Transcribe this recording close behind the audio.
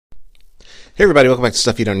Hey everybody, welcome back to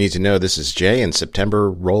Stuff You Don't Need to Know. This is Jay, and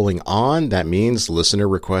September rolling on. That means Listener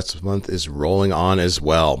Request Month is rolling on as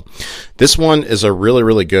well. This one is a really,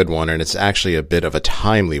 really good one, and it's actually a bit of a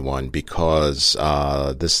timely one because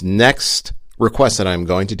this next request that I'm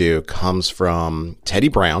going to do comes from Teddy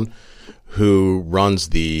Brown, who runs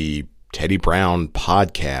the Teddy Brown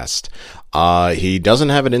podcast. He doesn't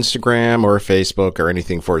have an Instagram or a Facebook or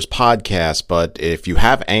anything for his podcast, but if you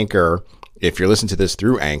have Anchor, if you're listening to this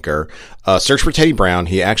through Anchor, search for Teddy Brown.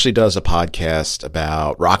 He actually does a podcast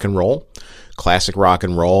about rock and roll, classic rock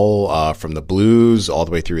and roll, from the blues all the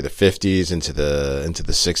way through the 50s into the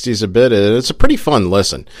 60s a bit. It's a pretty fun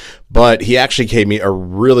listen. But he actually gave me a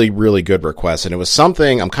really, really good request, and it was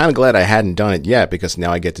something I'm kind of glad I hadn't done it yet because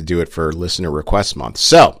now I get to do it for Listener Request Month.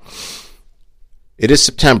 So, it is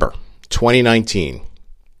September 2019.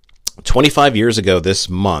 25 years ago this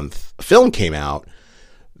month, a film came out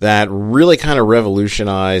that really kind of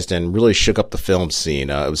revolutionized and really shook up the film scene.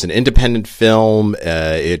 It was an independent film.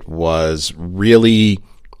 It was really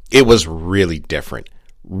different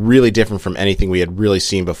from anything we had really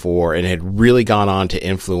seen before, and had really gone on to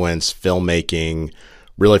influence filmmaking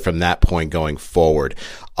really from that point going forward.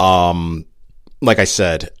 Like I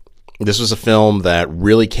said, this was a film that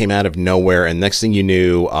really came out of nowhere, and next thing you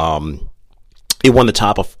knew, it won the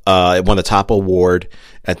top award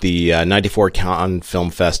at the 94 Cannes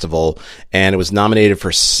Film Festival, and it was nominated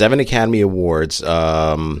for 7 Academy Awards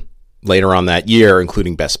later on that year,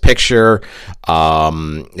 including Best Picture.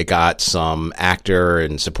 It got some actor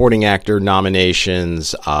and supporting actor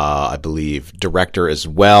nominations, I believe director as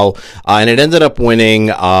well, and it ended up winning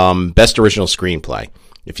Best Original Screenplay.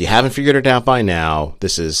 If you haven't figured it out by now,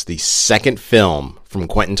 this is the second film from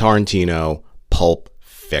Quentin Tarantino, Pulp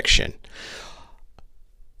Fiction.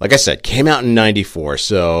 Like I said, came out in 94,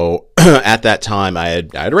 so at that time I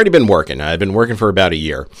had already been working. I had been working for about a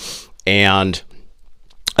year, and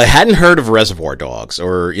I hadn't heard of Reservoir Dogs,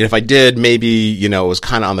 or if I did, maybe, it was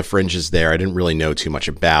kind of on the fringes there. I didn't really know too much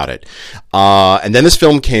about it. And then this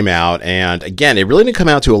film came out, and again, it really didn't come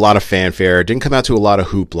out to a lot of fanfare. It didn't come out to a lot of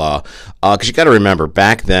hoopla, because you got to remember,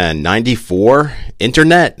 back then, 94,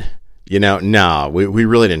 internet, we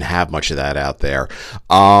really didn't have much of that out there.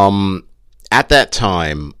 At that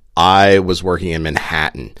time, I was working in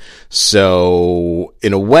Manhattan. So,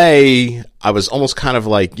 in a way, I was almost kind of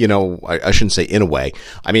like, I shouldn't say in a way.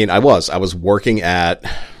 I mean, I was working at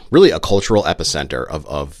really a cultural epicenter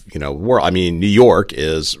of world. I mean, New York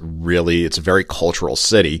is really, it's a very cultural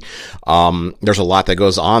city. There's a lot that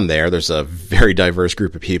goes on there. There's a very diverse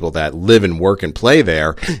group of people that live and work and play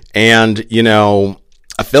there. And,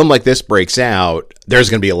 a film like this breaks out,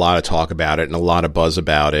 there's going to be a lot of talk about it and a lot of buzz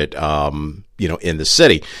about it, in the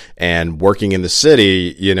city. And working in the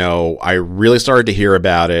city, I really started to hear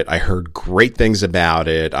about it. I heard great things about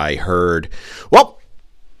it. This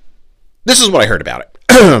is what I heard about it.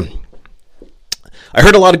 I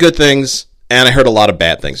heard a lot of good things, and I heard a lot of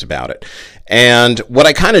bad things about it. And what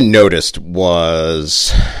I kind of noticed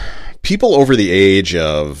was people over the age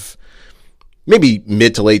of maybe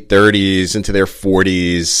mid to late 30s into their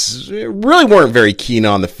 40s really weren't very keen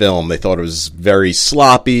on the film. They thought it was very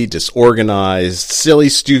sloppy, disorganized, silly,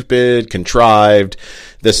 stupid, contrived,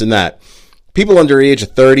 this and that. People under the age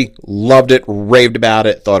of 30 loved it, raved about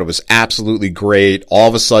it, thought it was absolutely great, all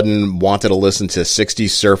of a sudden wanted to listen to 60s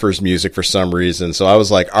surfers music for some reason. So I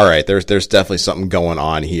was like, all right, there's definitely something going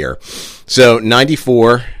on here. So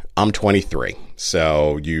 94, I'm 23.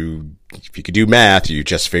 So if you could do math, you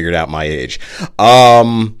just figured out my age.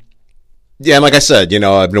 And like I said,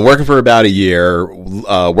 I've been working for about a year,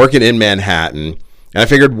 working in Manhattan, and I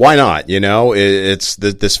figured, why not?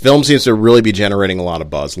 This film seems to really be generating a lot of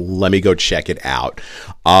buzz. Let me go check it out.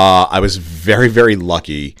 I was very, very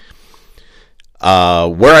lucky. Where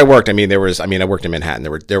I worked, I worked in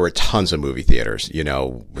Manhattan. There were tons of movie theaters.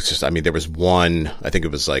 There was one, I think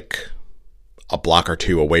it was like a block or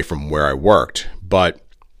two away from where I worked, but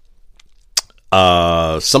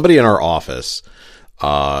somebody in our office,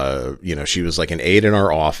 she was like an aide in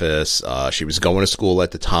our office. She was going to school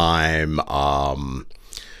at the time.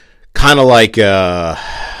 Kind of like a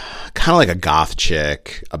goth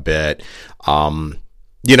chick a bit.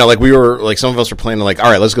 We were like, some of us were planning like, all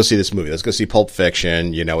right, let's go see this movie. Let's go see Pulp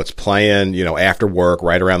Fiction. It's playing, after work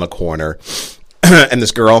right around the corner. And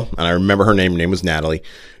this girl, and I remember her name was Natalie.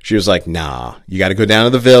 She was like, nah, you got to go down to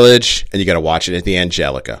the Village and you got to watch it at the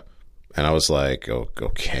Angelica. And I was like, oh,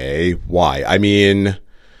 okay, why? I mean,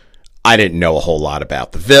 I didn't know a whole lot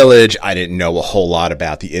about the Village. I didn't know a whole lot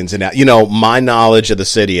about the ins and outs. My knowledge of the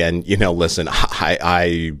city, and, listen,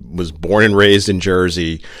 I was born and raised in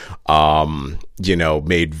Jersey,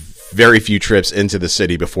 made very few trips into the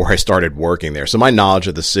city before I started working there. So my knowledge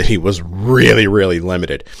of the city was really, really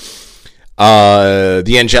limited.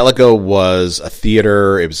 The Angelica was a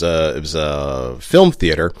theater. It was a film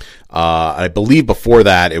theater. I believe before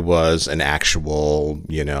that it was an actual,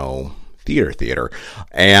 theater.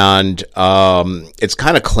 And, its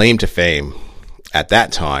kind of claim to fame at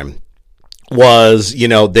that time was,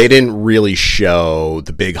 they didn't really show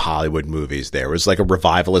the big Hollywood movies there. It was like a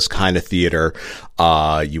revivalist kind of theater.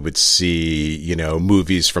 You would see,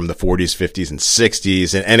 movies from the 40s, 50s, and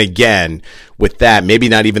 60s. And again, with that, maybe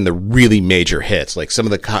not even the really major hits, like some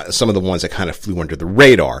of the ones that kind of flew under the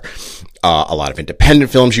radar. A lot of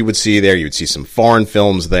independent films you would see there. You would see some foreign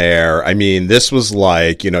films there. I mean, this was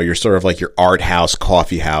like, you're sort of like your art house,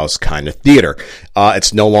 coffee house kind of theater.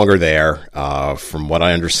 It's no longer there. From what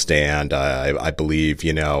I understand, I believe,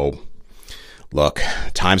 look,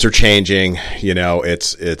 times are changing.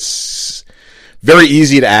 It's very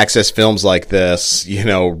easy to access films like this,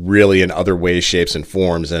 really in other ways, shapes, and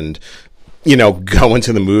forms. And, going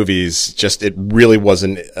to the movies, it really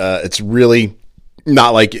wasn't, it's really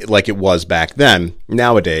not like it was back then,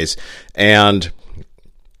 nowadays. And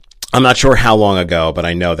I'm not sure how long ago, but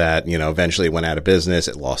I know that, eventually it went out of business.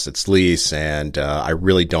 It lost its lease. And, I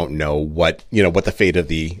really don't know what the fate of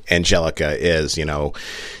the Angelica is,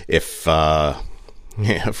 if,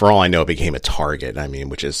 for all I know, it became a Target. I mean,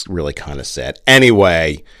 which is really kind of sad.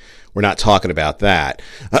 Anyway, we're not talking about that.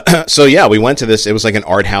 So yeah, we went to this. It was like an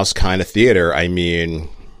art house kind of theater. I mean,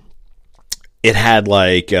 it had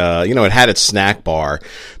like, it had its snack bar,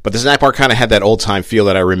 but the snack bar kind of had that old time feel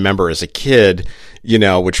that I remember as a kid,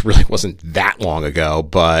 which really wasn't that long ago,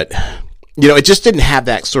 but, it just didn't have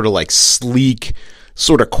that sort of like sleek,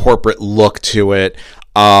 sort of corporate look to it.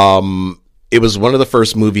 It was one of the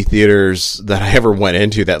first movie theaters that I ever went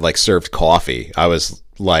into that like served coffee. I was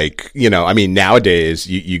like, nowadays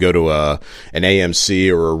you go to an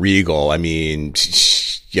AMC or a Regal. I mean,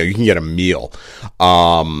 you can get a meal.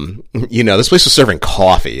 This place was serving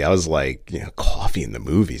coffee. I was like, coffee in the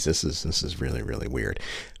movies. This is really, really weird.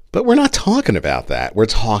 But we're not talking about that. We're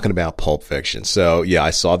talking about Pulp Fiction. So yeah, I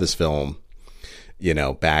saw this film,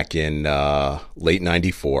 back in, late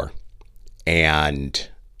 94. And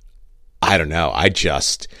I don't know. I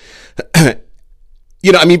just,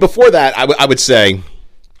 before that, I would say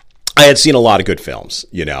I had seen a lot of good films,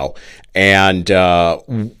 and,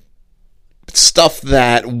 stuff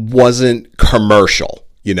that wasn't commercial,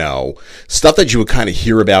 stuff that you would kind of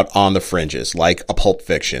hear about on the fringes, like a Pulp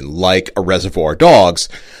Fiction, like a Reservoir Dogs.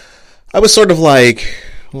 I was sort of like,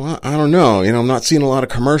 well, I don't know, I'm not seeing a lot of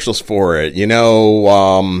commercials for it,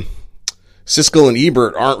 Siskel and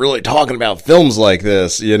Ebert aren't really talking about films like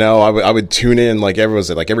this, I would tune in like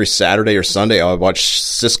every Saturday or Sunday. I would watch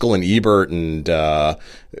Siskel and Ebert, and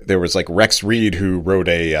there was like Rex Reed who wrote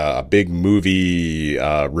a big movie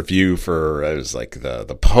review for it was like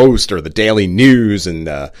the Post or the Daily News, and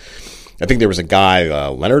I think there was a guy,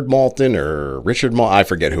 Leonard Maltin or Richard Maltin, I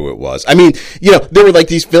forget who it was. I mean, there were like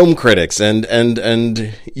these film critics and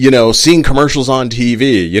seeing commercials on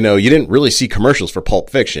TV, you didn't really see commercials for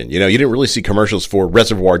Pulp Fiction. You didn't really see commercials for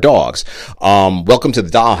Reservoir Dogs. Welcome to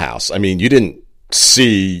the Dollhouse. I mean, you didn't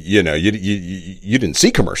see, you didn't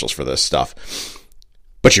see commercials for this stuff,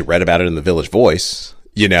 but you read about it in the Village Voice,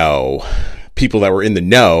 people that were in the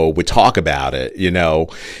know would talk about it,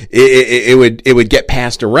 it would get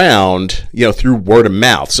passed around, through word of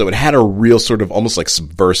mouth. So it had a real sort of almost like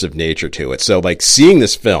subversive nature to it. So like seeing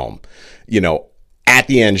this film, at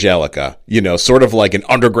the Angelica, sort of like an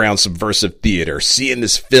underground subversive theater, seeing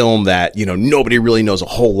this film that, nobody really knows a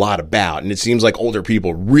whole lot about. And it seems like older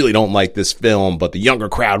people really don't like this film, but the younger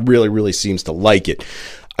crowd really, really seems to like it.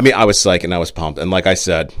 I mean, I was psyched and I was pumped. And like I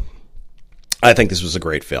said, I think this was a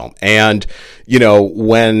great film. And,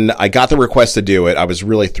 when I got the request to do it, I was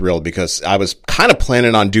really thrilled because I was kind of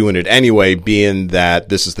planning on doing it anyway, being that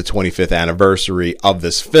this is the 25th anniversary of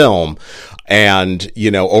this film. And,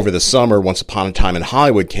 over the summer, Once Upon a Time in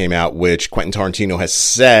Hollywood came out, which Quentin Tarantino has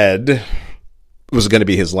said was going to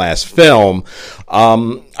be his last film.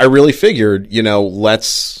 I really figured,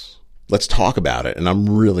 let's talk about it. And I'm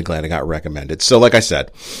really glad it got recommended. So like I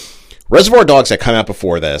said, Reservoir Dogs had come out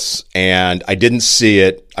before this, and I didn't see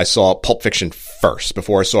it. I saw Pulp Fiction first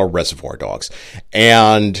before I saw Reservoir Dogs.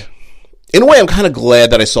 And in a way, I'm kind of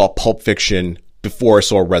glad that I saw Pulp Fiction before I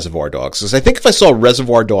saw Reservoir Dogs. Because I think if I saw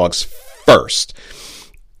Reservoir Dogs first,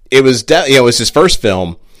 it was it was his first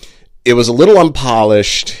film. It was a little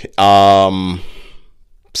unpolished. Some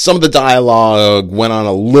of the dialogue went on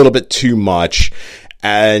a little bit too much.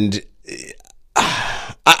 And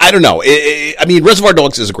I don't know. I mean, Reservoir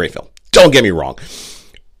Dogs is a great film. Don't get me wrong.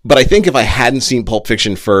 But I think if I hadn't seen Pulp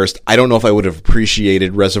Fiction first, I don't know if I would have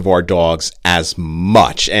appreciated Reservoir Dogs as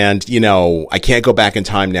much. And, I can't go back in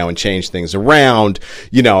time now and change things around.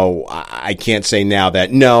 I can't say now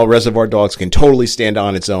that, no, Reservoir Dogs can totally stand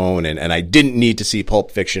on its own and I didn't need to see Pulp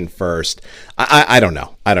Fiction first. I don't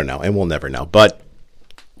know. And we'll never know. But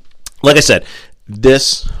like I said,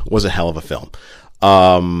 this was a hell of a film.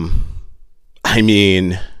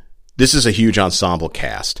 This is a huge ensemble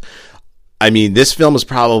cast. This film is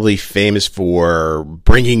probably famous for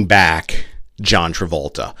bringing back John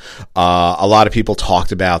Travolta. A lot of people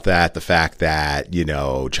talked about that, the fact that,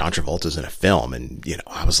 John Travolta's in a film. And,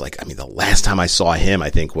 I was like, the last time I saw him, I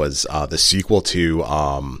think was the sequel to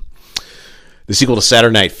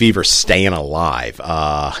Saturday Night Fever, Staying Alive.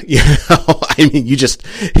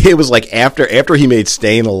 It was like after he made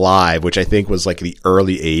Staying Alive, which I think was like the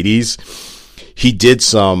early 80s. He did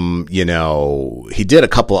he did a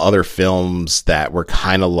couple other films that were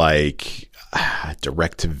kind of like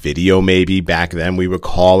direct to video, maybe back then we would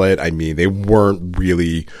call it. They weren't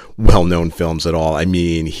really well-known films at all.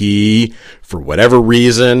 He, for whatever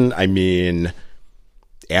reason,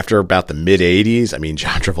 after about the mid 80s,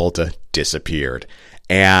 John Travolta disappeared.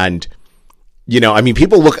 And,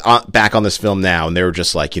 people look back on this film now and they were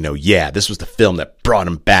just like, yeah, this was the film that brought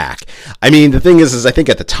him back. The thing is I think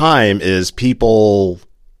at the time is I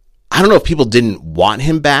don't know if people didn't want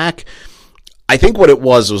him back. I think what it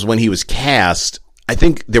was when he was cast, I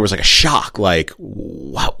think there was like a shock, like,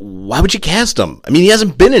 why would you cast him? He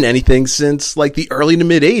hasn't been in anything since like the early to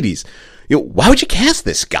mid 80s. Why would you cast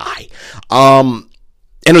this guy?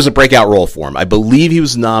 And it was a breakout role for him. I believe he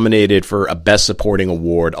was nominated for a Best Supporting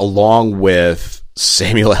Award along with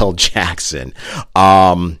Samuel L. Jackson.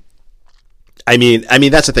 That's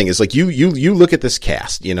the thing is like you look at this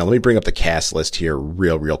cast, let me bring up the cast list here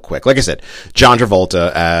real quick. Like I said, John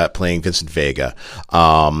Travolta, playing Vincent Vega,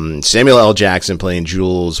 Samuel L. Jackson playing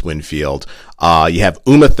Jules Winfield. You have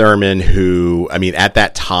Uma Thurman who, at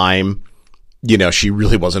that time, she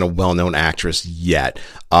really wasn't a well-known actress yet.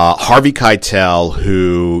 Harvey Keitel,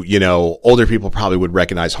 who, older people probably would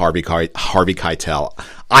recognize Harvey Keitel.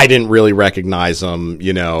 I didn't really recognize him,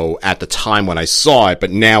 at the time when I saw it,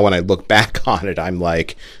 but now when I look back on it, I'm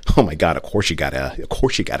like, oh my God, of course you gotta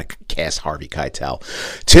cast Harvey Keitel.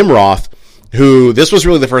 Tim Roth, who this was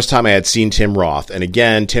really the first time I had seen Tim Roth. And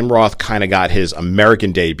again, Tim Roth kind of got his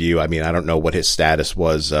American debut. I don't know what his status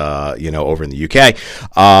was, over in the UK.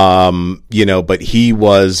 But he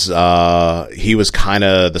was kind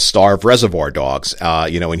of the star of Reservoir Dogs,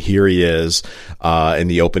 and here he is, in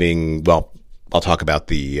the opening. Well, I'll talk about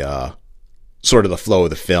the, sort of the flow of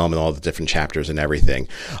the film and all the different chapters and everything.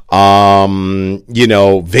 Ving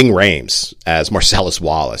Rhames as Marcellus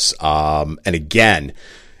Wallace. And again,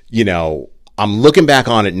 I'm looking back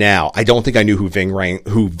on it now. I don't think I knew who Ving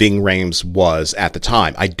Rhames was at the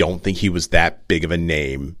time. I don't think he was that big of a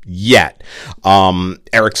name yet.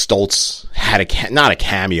 Eric Stoltz had not a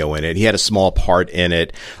cameo in it. He had a small part in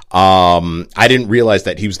it. I didn't realize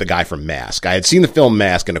that he was the guy from Mask. I had seen the film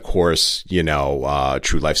Mask, and of course,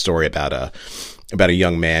 true life story about a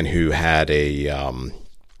young man who had a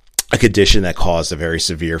condition that caused a very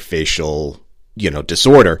severe facial,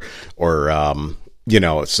 disorder, or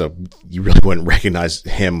so you really wouldn't recognize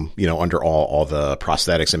him, under all the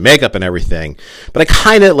prosthetics and makeup and everything. But I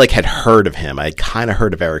kind of had heard of him. I kind of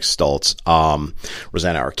heard of Eric Stoltz.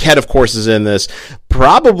 Rosanna Arquette, of course, is in this.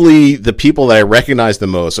 Probably the people that I recognized the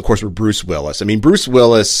most, of course, were Bruce Willis. Bruce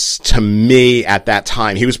Willis, to me at that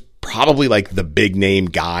time, he was probably like the big name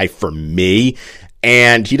guy for me.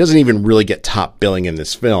 And he doesn't even really get top billing in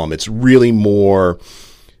this film. It's really more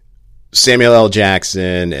Samuel L.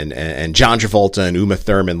 Jackson and John Travolta and Uma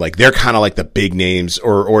Thurman, like they're kind of like the big names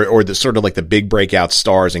or the sort of like the big breakout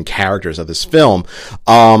stars and characters of this film.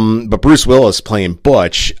 But Bruce Willis playing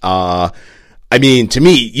Butch, to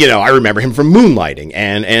me, I remember him from Moonlighting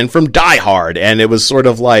and from Die Hard. And it was sort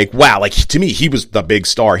of like, wow, like to me, he was the big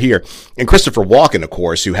star here. And Christopher Walken, of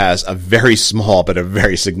course, who has a very small, but a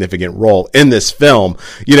very significant role in this film.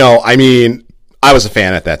 I was a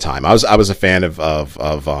fan at that time. I was a fan of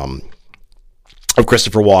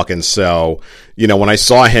Christopher Walken. So, when I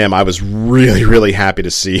saw him, I was really, really happy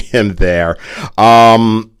to see him there.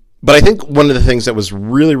 But I think one of the things that was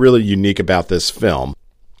really, really unique about this film,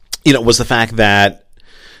 was the fact that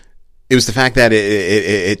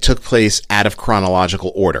it took place out of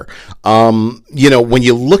chronological order. When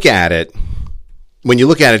you look at it,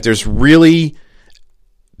 there's really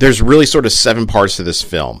sort of 7 parts to this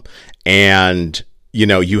film. And,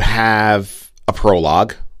 you have a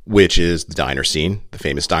prologue, which is the diner scene, the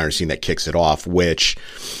famous diner scene that kicks it off, which,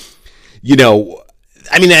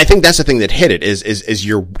 I mean, I think that's the thing that hit it is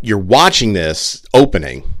you're watching this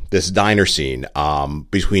opening, this diner scene,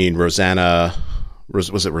 between Rosanna,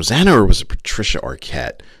 was it Rosanna or was it Patricia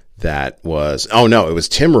Arquette? That was, oh no, it was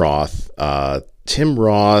Tim Roth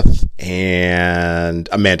and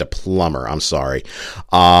Amanda Plummer. I'm sorry.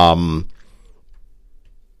 You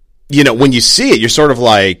know, when you see it, you're sort of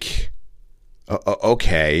like,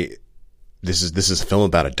 okay, this is a film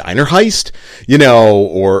about a diner heist, you know,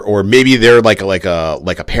 or maybe they're like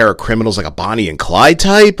a pair of criminals, like a Bonnie and Clyde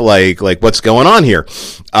type, like what's going on here?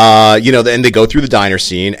 You know, and they go through the diner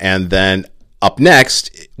scene, and then up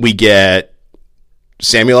next we get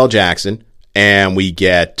Samuel L. Jackson, and we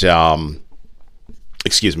get, we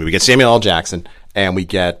get Samuel L. Jackson, and we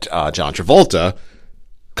get John Travolta,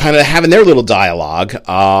 kind of having their little dialogue.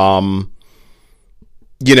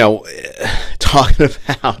 You know, talking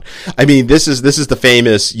about, I mean, this is the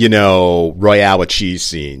famous, you know, Royale with cheese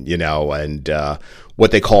scene, you know, and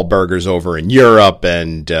what they call burgers over in Europe,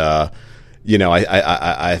 and you know,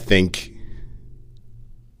 I think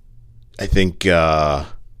at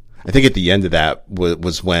the end of that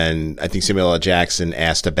was when I think Samuel L. Jackson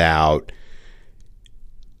asked about,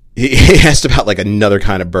 he asked about like another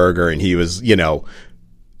kind of burger, and he was, you know,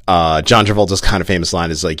 John Travolta's kind of famous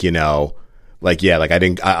line is like, you know, like, yeah, like I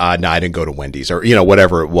didn't go to Wendy's, or, you know,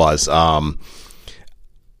 whatever it was. So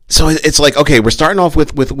it's like, okay, we're starting off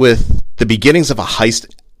with the beginnings of a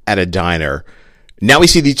heist at a diner. Now we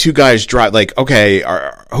see these two guys drive, like, okay,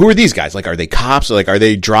 who are these guys? Like, are they cops? Or like, are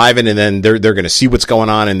they driving and then they're going to see what's going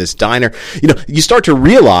on in this diner? You know, you start to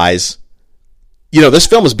realize, you know, this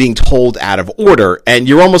film is being told out of order, and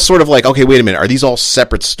you're almost sort of like, okay, wait a minute, are these all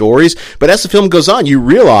separate stories? But as the film goes on, you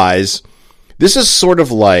realize this is sort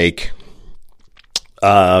of like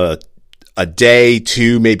a day,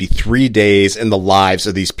 2, maybe 3 days in the lives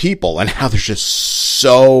of these people, and how they're just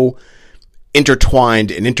so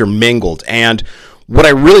intertwined and intermingled. And what I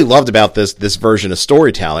really loved about this version of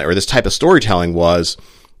storytelling, or this type of storytelling, was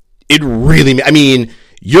it really, I mean,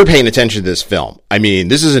 you're paying attention to this film. I mean,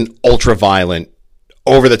 this is an ultra violent,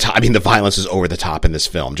 over the top. I mean, the violence is over the top in this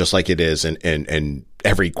film, just like it is in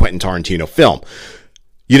every Quentin Tarantino film.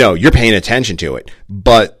 You know, you're paying attention to it,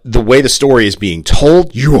 but the way the story is being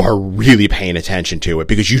told, you are really paying attention to it,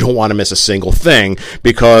 because you don't want to miss a single thing,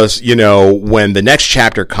 because, you know, when the next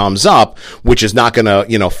chapter comes up, which is not going to,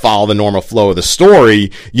 you know, follow the normal flow of the story,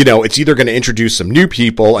 you know, it's either going to introduce some new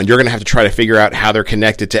people, and you're going to have to try to figure out how they're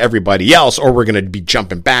connected to everybody else, or we're going to be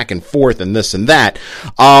jumping back and forth and this and that.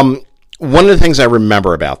 One of the things I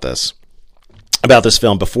remember about this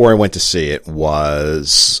film before I went to see it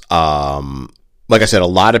was, like I said, a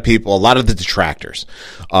lot of the detractors,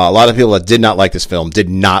 a lot of people that did not like this film did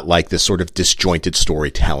not like this sort of disjointed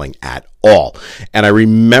storytelling at all. And I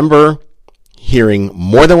remember hearing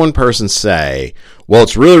more than one person say, well,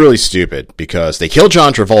 it's really, really stupid because they kill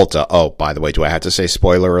John Travolta. Oh, by the way, do I have to say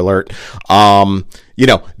spoiler alert? You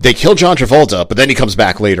know, they kill John Travolta, but then he comes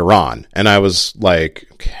back later on. And I was like,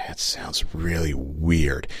 okay, that sounds really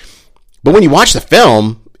weird. But when you watch the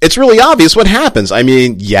film, it's really obvious what happens. I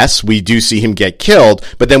mean, yes, we do see him get killed,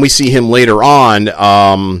 but then we see him later on.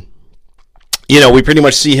 You know, we pretty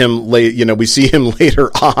much see him we see him later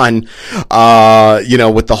on, you know,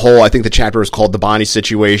 with the whole, I think the chapter is called The Bonnie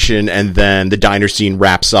Situation, and then the diner scene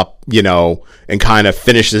wraps up, you know, and kind of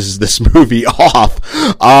finishes this movie off.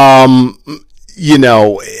 You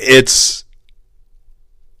know,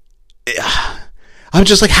 I'm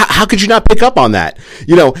just like, how could you not pick up on that?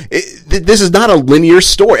 You know, this is not a linear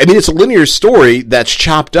story. I mean, it's a linear story that's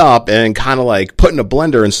chopped up and kind of like put in a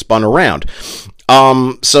blender and spun around.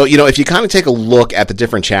 So, you know, if you kind of take a look at the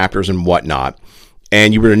different chapters and whatnot,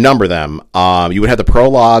 and you were to number them, you would have the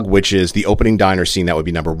prologue, which is the opening diner scene. That would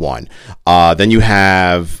be number 1. Then you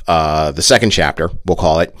have the second chapter, we'll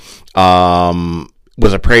call it,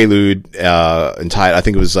 was a prelude entitled, I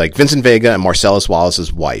think it was like Vincent Vega and Marcellus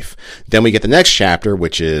Wallace's wife. Then we get the next chapter,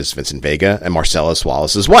 which is Vincent Vega and Marcellus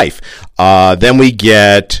Wallace's wife. Then we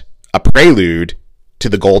get a prelude to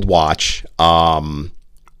the Gold Watch,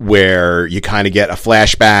 where you kind of get a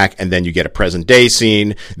flashback, and then you get a present day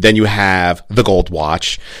scene. Then you have the Gold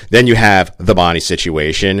Watch. Then you have the Bonnie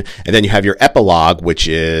Situation. And then you have your epilogue, which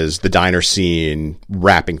is the diner scene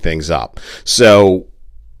wrapping things up. So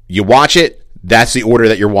you watch it. That's the order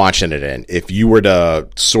that you're watching it in. If you were to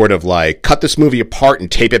sort of like cut this movie apart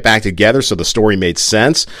and tape it back together so the story made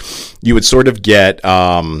sense, you would sort of get,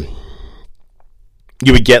 like,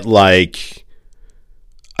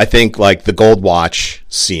 I think like the Gold Watch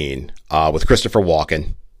scene, with Christopher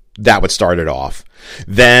Walken, That would start it off.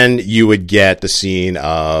 Then you would get the scene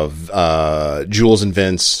of Jules and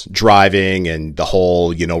Vince driving and the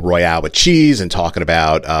whole, Royale with cheese and talking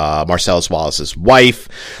about Marcellus Wallace's wife.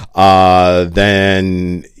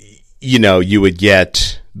 Then, you would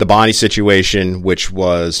get the Bonnie situation, which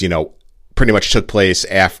was, pretty much took place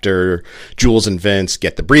after Jules and Vince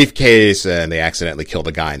get the briefcase and they accidentally kill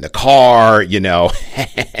the guy in the car,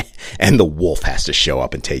 and the wolf has to show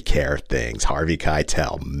up and take care of things. Harvey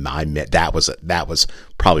Keitel, that was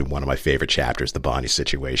probably one of my favorite chapters, the Bonnie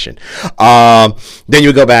situation. Then you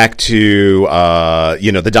would go back to,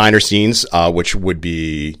 the diner scenes, which would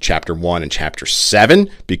be chapter 1 and chapter 7,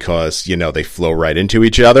 because, they flow right into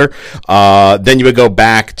each other. Then you would go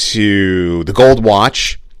back to the Gold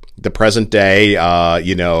Watch, the present day,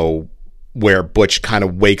 where Butch kind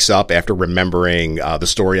of wakes up after remembering the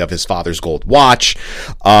story of his father's gold watch.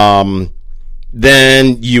 Then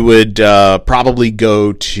you would probably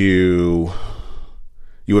go to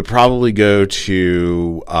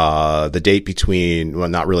the date between, well,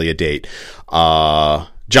 not really a date, John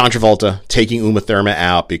Travolta taking Uma Thurman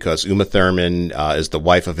out because Uma Thurman is the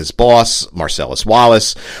wife of his boss, Marcellus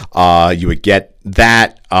Wallace. You would get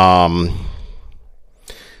that.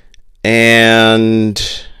 And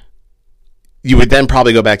you would then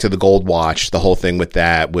probably go back to the Gold Watch, the whole thing with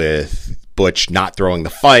that, with Butch not throwing the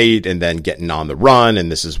fight and then getting on the run.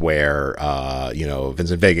 And this is where,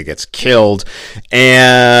 Vincent Vega gets killed.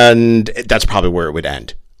 And that's probably where it would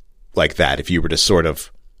end, like that, if you were to sort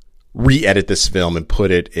of re-edit this film and put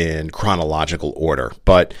it in chronological order.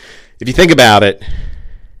 But if you think about it,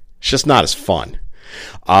 it's just not as fun.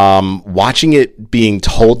 Watching it being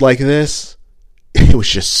told like this, it was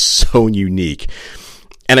just so unique.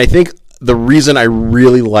 And I think the reason I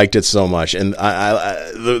really liked it so much, and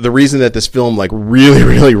the reason that this film really,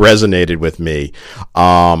 really resonated with me,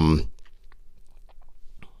 I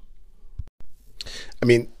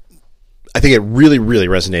think it really, really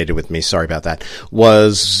resonated with me, sorry about that,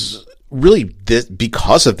 was really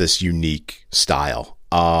because of this unique style.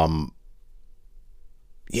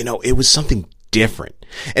 It was something different.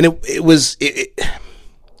 And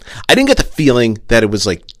I didn't get the feeling that it was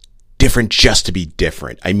different just to be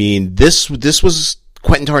different. This was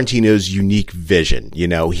Quentin Tarantino's unique vision.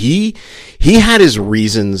 He had his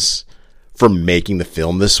reasons for making the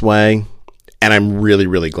film this way, and I'm really,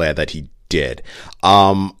 really glad that he did.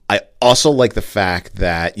 I also like the fact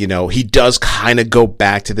that, he does kind of go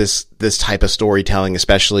back to this type of storytelling,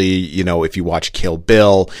 especially, if you watch Kill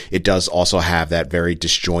Bill, it does also have that very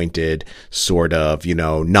disjointed sort of,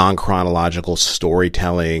 non-chronological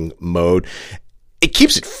storytelling mode. It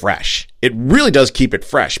keeps it fresh. It really does keep it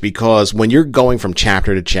fresh, because when you're going from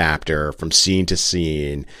chapter to chapter, from scene to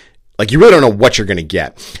scene, you really don't know what you're going to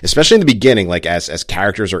get, especially in the beginning, as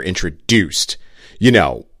characters are introduced, you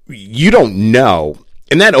don't know.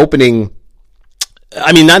 In that opening,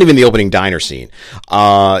 not even the opening diner scene,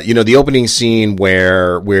 the opening scene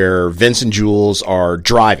where Vince and Jules are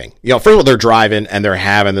driving. First of all, they're driving and they're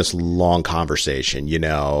having this long conversation,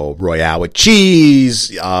 Royale with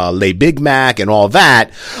cheese, Le Big Mac and all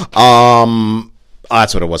that.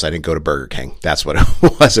 That's what it was. I didn't go to Burger King. That's what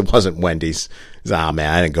it was. It wasn't Wendy's. Man,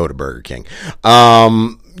 I didn't go to Burger King.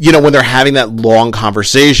 When they're having that long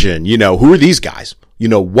conversation, who are these guys?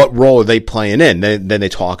 What role are they playing in? Then they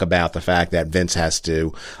talk about the fact that Vince has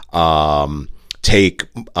to take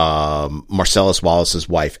Marcellus Wallace's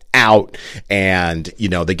wife out, and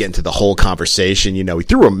they get into the whole conversation. He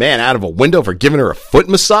threw a man out of a window for giving her a foot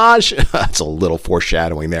massage. That's a little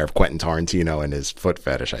foreshadowing there of Quentin Tarantino and his foot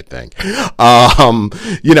fetish, I think. That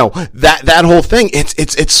whole thing.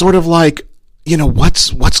 It's sort of like,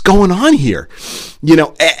 what's going on here?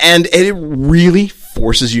 And it really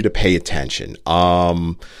forces you to pay attention.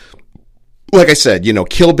 Like I said,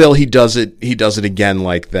 Kill Bill, he does it again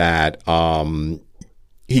like that.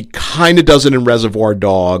 He kind of does it in Reservoir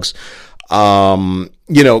Dogs.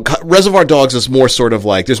 Reservoir Dogs is more sort of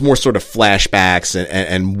there's more sort of flashbacks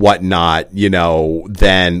and whatnot,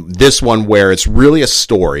 than this one, where it's really a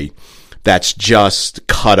story that's just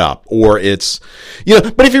cut up, or it's,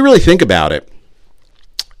 but if you really think about it,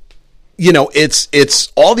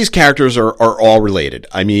 it's all these characters are all related.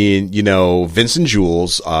 Vince and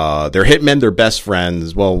Jules, they're hitmen, they're best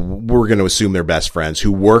friends. Well, we're going to assume they're best friends,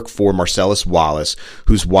 who work for Marcellus Wallace,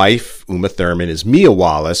 whose wife, Uma Thurman, is Mia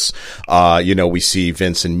Wallace. We see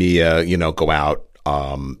Vince and Mia, go out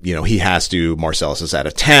He has to, Marcellus is out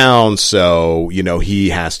of town, so, he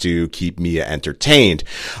has to keep Mia entertained.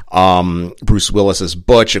 Bruce Willis as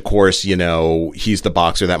Butch, of course, he's the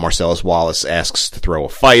boxer that Marcellus Wallace asks to throw a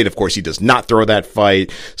fight. Of course, he does not throw that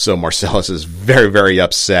fight, so Marcellus is very, very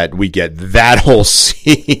upset. We get that whole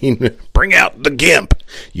scene. Bring out the gimp.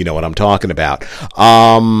 You know what I'm talking about.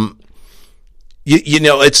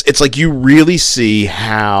 It's like you really see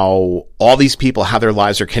how all these people, how their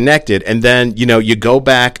lives are connected. And then, you go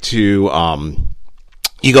back to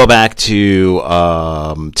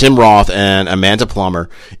Tim Roth and Amanda Plummer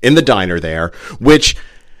in the diner there, which,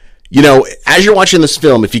 as you're watching this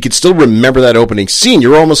film, if you could still remember that opening scene,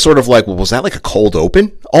 you're almost sort of like, well, was that like a cold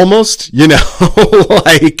open almost?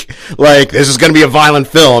 Like this is going to be a violent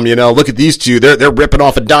film, look at these two, they're ripping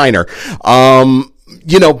off a diner.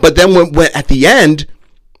 But then when at the end,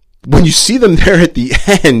 when you see them there at the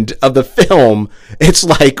end of the film, it's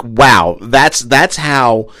like, wow, that's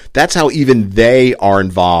how even they are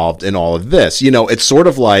involved in all of this. It's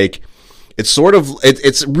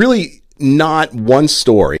really not one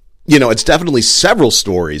story. It's definitely several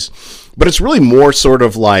stories, but it's really more sort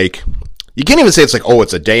of like, you can't even say it's like, oh,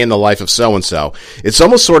 it's a day in the life of so-and-so. It's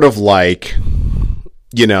almost sort of like,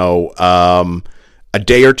 a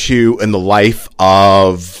day or two in the life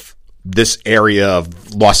of this area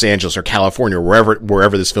of Los Angeles or California, or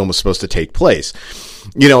wherever this film was supposed to take place.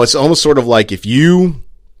 It's almost sort of like if you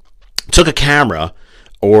took a camera,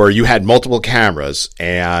 or you had multiple cameras,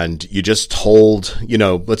 and you just told,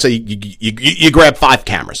 let's say you grab 5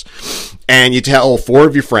 cameras, and you tell 4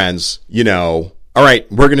 of your friends, all right,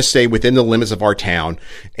 we're going to stay within the limits of our town,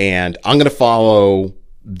 and I'm going to follow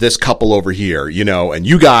this couple over here, and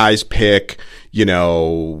you guys pick,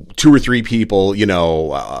 2 or 3 people,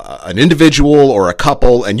 an individual or a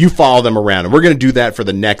couple, and you follow them around, and we're going to do that for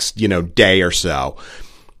the next, day or so.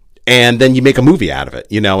 And then you make a movie out of it,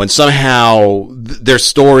 and somehow their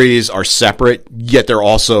stories are separate, yet they're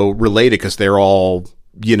also related because they're all,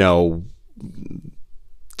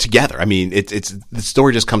 together. I mean, it's the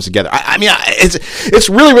story just comes together. It's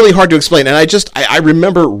really, really hard to explain. And I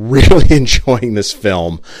remember really enjoying this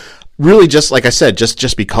film, really just like I said,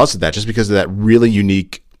 just because of that really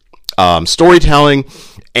unique storytelling.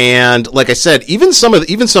 And like I said, even some of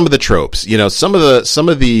the tropes,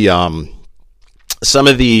 some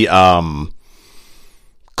of the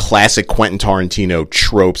classic Quentin Tarantino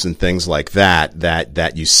tropes and things like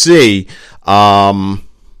that you see,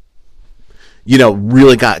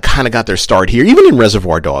 really got their start here, even in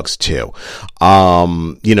Reservoir Dogs too.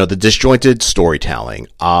 The disjointed storytelling,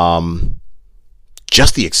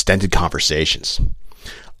 just the extended conversations,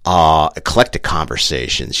 eclectic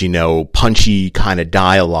conversations, punchy kind of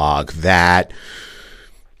dialogue that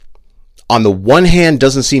on the one hand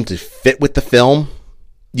doesn't seem to fit with the film.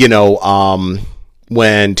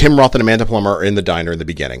 When Tim Roth and Amanda Plummer are in the diner in the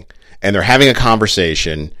beginning and they're having a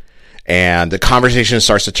conversation, and the conversation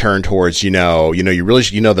starts to turn towards, you really,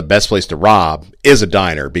 the best place to rob is a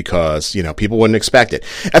diner because, people wouldn't expect it.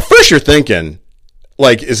 At first you're thinking,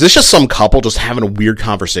 like, is this just some couple just having a weird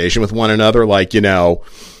conversation with one another? Like,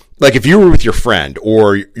 like if you were with your friend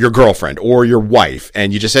or your girlfriend or your wife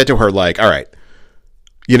and you just said to her, like, all right,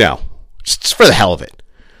 just for the hell of it,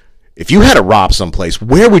 if you had to rob someplace,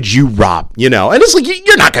 where would you rob? And it's like,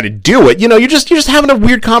 you're not going to do it. You're just having a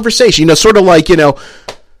weird conversation, sort of like,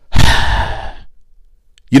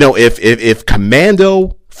 if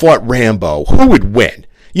Commando fought Rambo, who would win?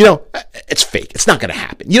 It's fake. It's not going to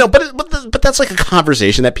happen. But that's like a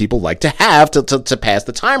conversation that people like to have to pass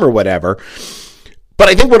the time or whatever. But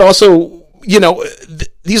I think what also,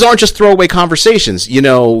 these aren't just throwaway conversations.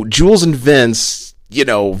 Jules and Vince,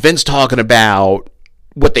 Vince talking about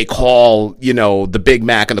what they call, the Big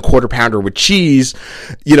Mac and the Quarter Pounder with cheese,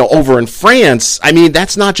 over in France. I mean,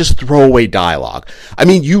 that's not just throwaway dialogue. I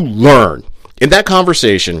mean, you learn in that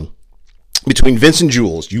conversation between Vince and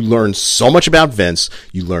Jules, you learn so much about Vince.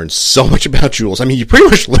 You learn so much about Jules. I mean, you pretty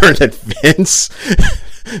much learn that Vince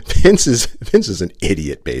is an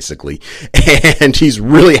idiot, basically. And he's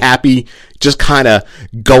really happy just kind of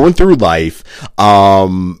going through life.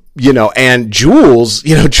 And Jules,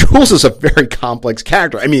 Jules is a very complex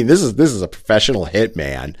character. I mean, this is a professional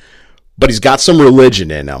hitman, but he's got some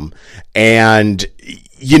religion in him. And,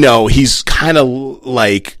 he's kind of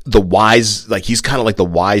like the wise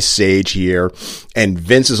sage here. And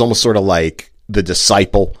Vince is almost sort of like the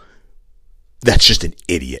disciple that's just an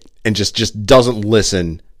idiot and just doesn't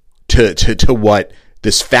listen to what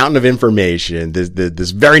this fountain of information,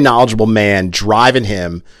 this very knowledgeable man driving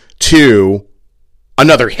him to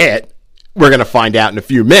another hit. We're going to find out in a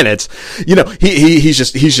few minutes. He's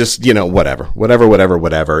just, whatever,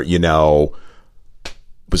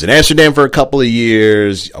 was in Amsterdam for a couple of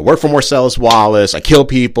years. I worked for Marcellus Wallace. I kill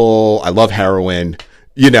people. I love heroin.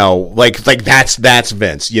 Like that's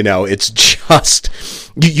Vince. It's just,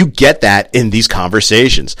 you get that in these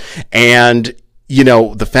conversations. And,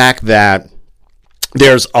 the fact that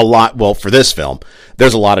there's a lot, well, for this film,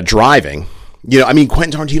 there's a lot of driving. Quentin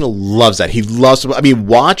Tarantino loves that. He loves,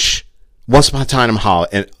 watch Once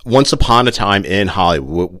Upon a Time in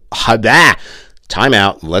Hollywood. Time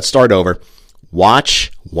out. Let's start over.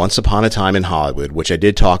 Watch Once Upon a Time in Hollywood, which I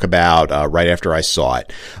did talk about right after I saw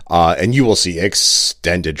it. And you will see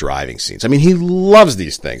extended driving scenes. He loves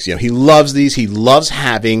these things. He loves these. He loves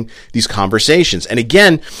having these conversations. And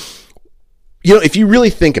again, if you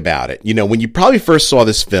really think about it, when you probably first saw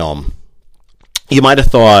this film, you might have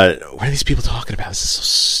thought, what are these people talking about? This is so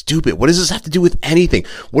stupid. What does this have to do with anything?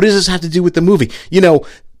 What does this have to do with the movie?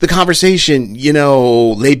 The conversation,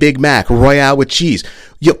 Les Big Mac, Royale with cheese.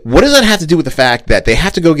 What does that have to do with the fact that they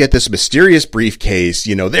have to go get this mysterious briefcase?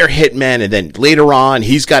 They're hitmen, and then later on,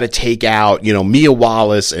 he's got to take out, Mia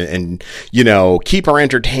Wallace and keep her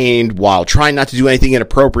entertained while trying not to do anything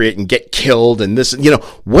inappropriate and get killed. And this,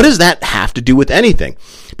 what does that have to do with anything?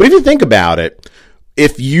 But if you think about it,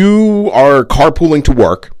 if you are carpooling to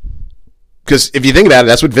work, because if you think about it,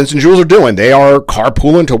 that's what Vince and Jules are doing. They are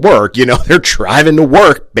carpooling to work. They're driving to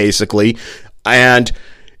work, basically. And,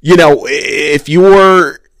 if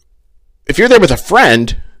you're there with a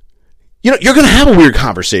friend, you're going to have a weird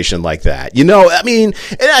conversation like that.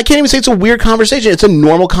 I can't even say it's a weird conversation. It's a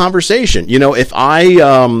normal conversation.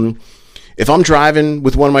 If I'm driving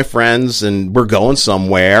with one of my friends and we're going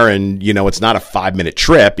somewhere and, it's not a 5-minute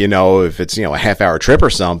trip, if it's, a half-hour trip or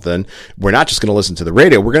something, we're not just going to listen to the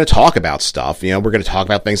radio. We're going to talk about stuff. We're going to talk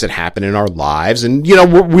about things that happen in our lives. And,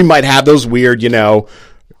 we might have those weird,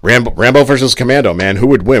 Rambo versus Commando, man, who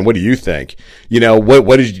would win? What do you think?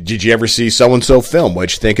 What did you ever see so-and-so film?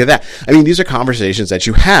 What'd you think of that? These are conversations that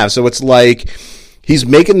you have. So it's like he's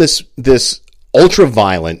making this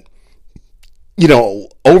ultra-violent,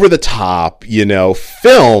 over the top,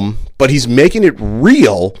 film, but he's making it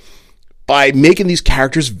real by making these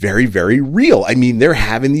characters very, very real. They're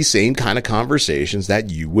having these same kind of conversations that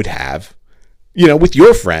you would have, with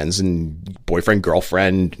your friends and boyfriend,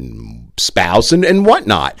 girlfriend, and spouse and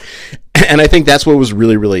whatnot. And I think that's what was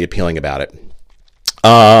really, really appealing about it.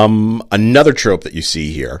 Another trope that you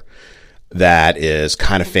see here that is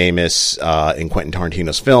kind of famous in Quentin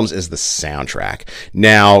Tarantino's films is the soundtrack.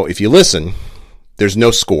 Now, if you listen, there's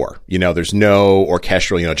no score, there's no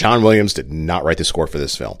orchestral, John Williams did not write the score for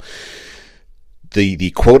this film.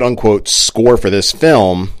 The quote unquote score for this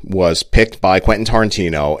film was picked by Quentin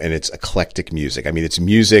Tarantino, and it's eclectic music. It's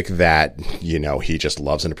music that, he just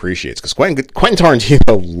loves and appreciates, because Quentin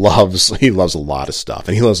Tarantino loves a lot of stuff,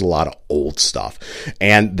 and he loves a lot of old stuff.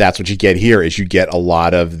 And that's what you get here, is you get a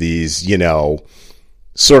lot of these,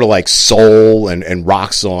 sort of like soul and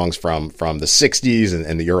rock songs from the 60s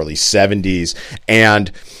and the early 70s.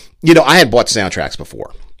 And, I had bought soundtracks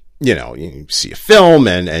before. You see a film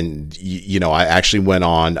and I actually went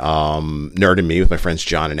on Nerd and Me with my friends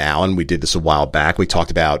John and Alan. We did this a while back. We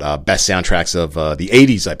talked about best soundtracks of the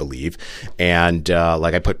 80s, I believe. And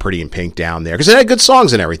I put Pretty in Pink down there because it had good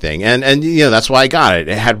songs and everything. And that's why I got it.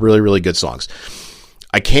 It had really, really good songs.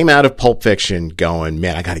 I came out of Pulp Fiction going,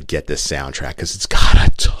 man, I got to get this soundtrack because it's got a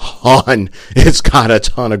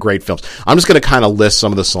ton of great films. I'm just going to kind of list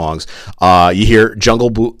some of the songs. You hear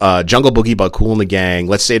Jungle Boogie by Kool and the Gang,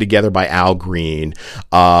 Let's Stay Together by Al Green,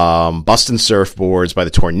 Bustin' Surfboards by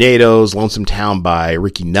the Tornadoes, Lonesome Town by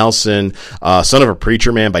Ricky Nelson, Son of a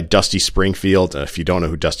Preacher Man by Dusty Springfield. If you don't know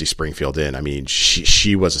who Dusty Springfield is,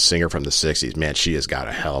 she was a singer from the 60s. Man, she has got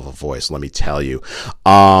a hell of a voice, let me tell you.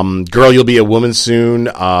 Girl, You'll Be a Woman Soon,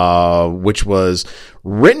 which was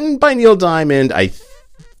written by Neil Diamond. I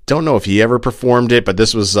don't know if he ever performed it, but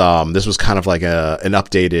this was kind of like an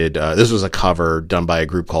updated, this was a cover done by a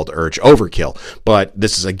group called Urge Overkill. But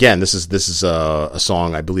this is a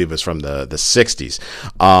song, I believe is from the 60s.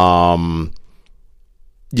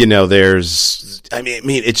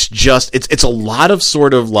 It's a lot of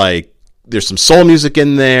sort of like, there's some soul music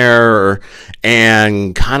in there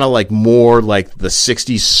and kind of like more like the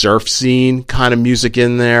 60s surf scene kind of music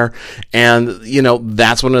in there. And,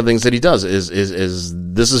 that's one of the things that he does is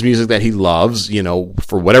this is music that he loves,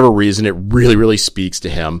 for whatever reason, it really, really speaks to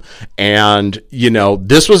him. And,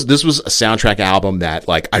 this was a soundtrack album that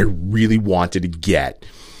like I really wanted to get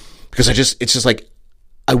because it's just like,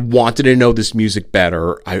 I wanted to know this music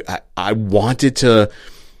better. I wanted to,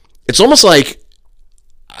 it's almost like,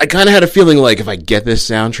 I kind of had a feeling like if I get this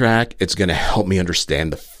soundtrack, it's going to help me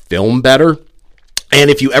understand the film better. And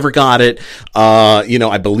if you ever got it,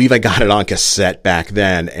 I believe I got it on cassette back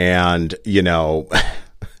then. And,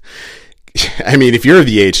 I mean, if you're of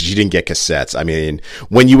the age that you didn't get cassettes, I mean,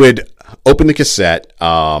 when you would open the cassette,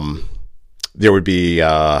 there would be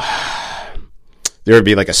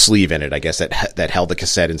like a sleeve in it, I guess, that held the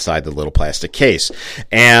cassette inside the little plastic case.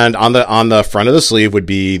 And on the front of the sleeve would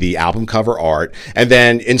be the album cover art. And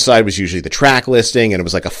then inside was usually the track listing, and it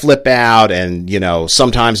was like a flip out. And,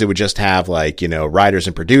 sometimes it would just have writers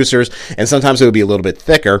and producers. And sometimes it would be a little bit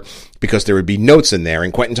thicker because there would be notes in there.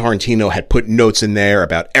 And Quentin Tarantino had put notes in there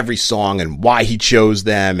about every song and why he chose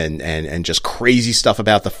them and just crazy stuff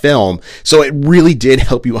about the film. So it really did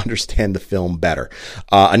help you understand the film better.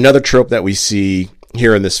 Another trope that we see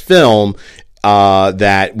here in this film,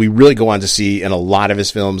 that we really go on to see in a lot of his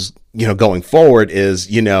films, going forward is,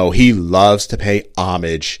 he loves to pay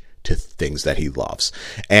homage to things that he loves.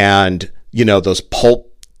 And, those pulp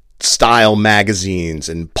style magazines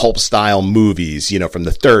and pulp style movies, from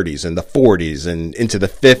the 30s and the 40s and into the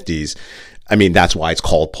 50s. I mean, that's why it's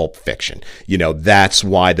called Pulp Fiction. That's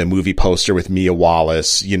why the movie poster with Mia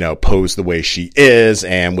Wallace, posed the way she is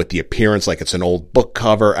and with the appearance like it's an old book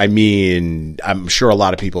cover. I mean, I'm sure a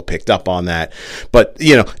lot of people picked up on that. But,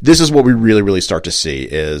 this is what we really, really start to see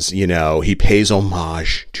is, he pays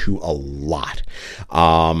homage to a lot.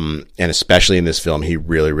 And especially in this film, he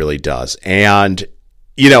really, really does. And,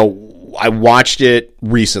 I watched it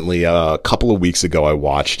recently, a couple of weeks ago, I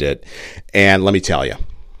watched it. And let me tell you,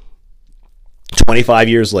 25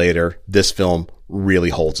 years later, this film really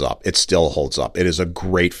holds up. It still holds up. It is a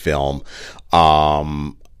great film.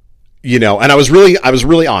 And I was really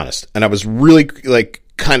honest, and I was really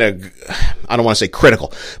kind of, I don't want to say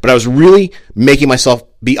critical, but I was really making myself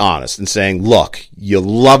be honest and saying, look, you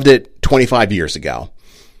loved it 25 years ago.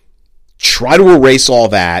 Try to erase all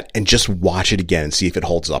that and just watch it again and see if it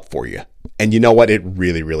holds up for you. And you know what? It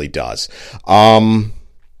really, really does.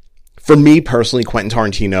 For me personally, Quentin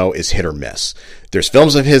Tarantino is hit or miss. There's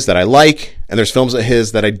films of his that I like, and there's films of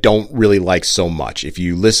his that I don't really like so much. If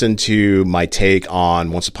you listen to my take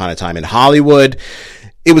on Once Upon a Time in Hollywood,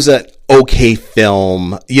 it was an okay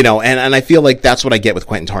film, and I feel like that's what I get with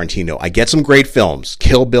Quentin Tarantino. I get some great films,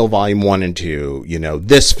 Kill Bill Volume 1 and 2,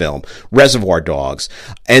 this film, Reservoir Dogs,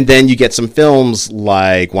 and then you get some films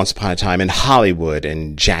like Once Upon a Time in Hollywood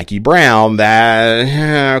and Jackie Brown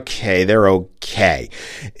that, okay, they're okay.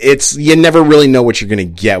 You never really know what you're going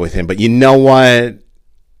to get with him, but you know what?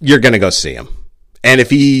 You're going to go see him. And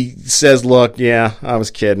if he says, look, yeah, I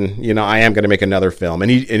was kidding, I am going to make another film,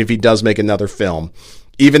 and if he does make another film,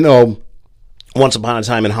 even though Once Upon a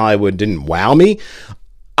Time in Hollywood didn't wow me,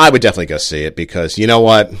 I would definitely go see it because, you know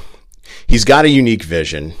what? He's got a unique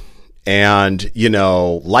vision. And,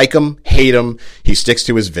 like him, hate him, he sticks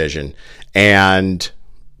to his vision. And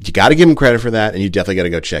you got to give him credit for that, and you definitely got to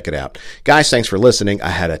go check it out. Guys, thanks for listening. I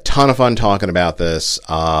had a ton of fun talking about this.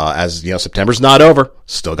 As September's not over.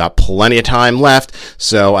 Still got plenty of time left.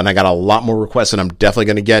 And I got a lot more requests that I'm definitely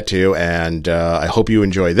going to get to. And I hope you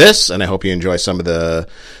enjoy this, and I hope you enjoy some of the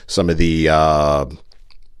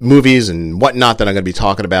movies and whatnot that I'm going to be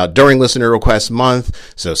talking about during Listener Request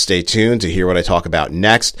Month. So stay tuned to hear what I talk about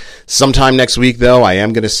next. Sometime next week, though, I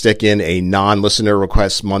am going to stick in a non-Listener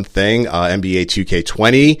Request Month thing. NBA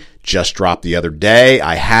 2K20 just dropped the other day.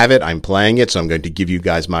 I have it. I'm playing it. So I'm going to give you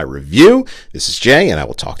guys my review. This is Jay, and I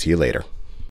will talk to you later.